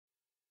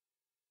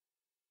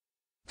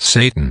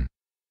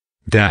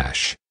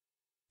Satan-Iblis.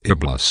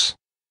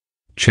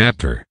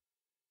 Chapter: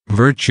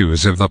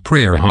 Virtues of the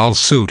Prayer Hall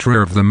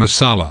Sutra of the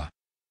Musalla.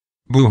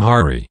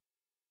 Bukhari.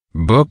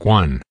 Book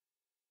 1.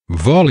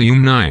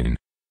 Volume 9.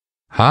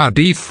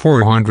 Hadith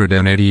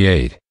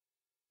 488.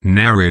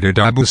 Narrated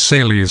Abu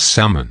Salih's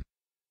Summon.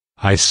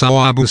 I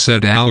saw Abu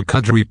Sa'id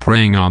al-Khudri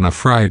praying on a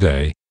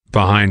Friday,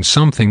 behind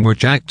something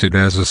which acted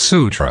as a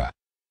sutra.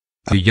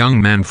 A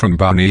young man from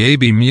Bani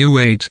Abi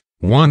Mu'ayt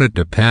wanted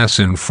to pass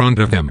in front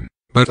of him,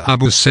 but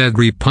Abu Sa'id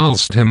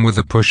repulsed him with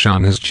a push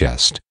on his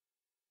chest.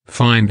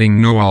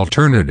 Finding no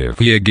alternative,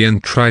 he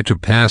again tried to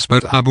pass,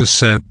 but Abu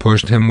Sa'id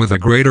pushed him with a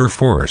greater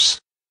force.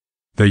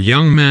 The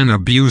young man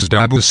abused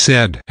Abu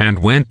Sa'id and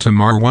went to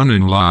Marwan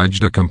and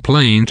lodged a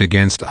complaint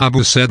against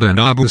Abu Sa'id, and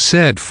Abu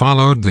Sa'id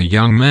followed the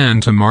young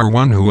man to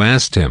Marwan, who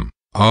asked him,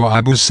 "O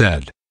Abu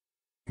Sa'id,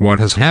 what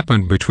has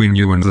happened between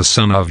you and the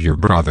son of your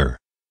brother?"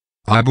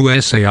 Abu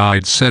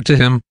Sa'id said to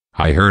him,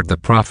 "I heard the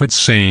Prophet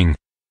saying,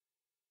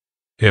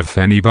 if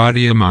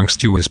anybody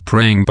amongst you is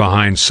praying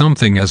behind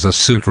something as a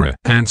sutra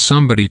and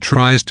somebody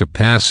tries to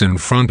pass in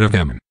front of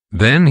him,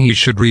 then he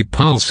should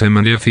repulse him,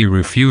 and if he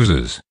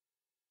refuses,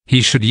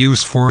 he should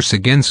use force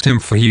against him,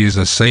 for he is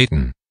a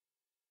Satan."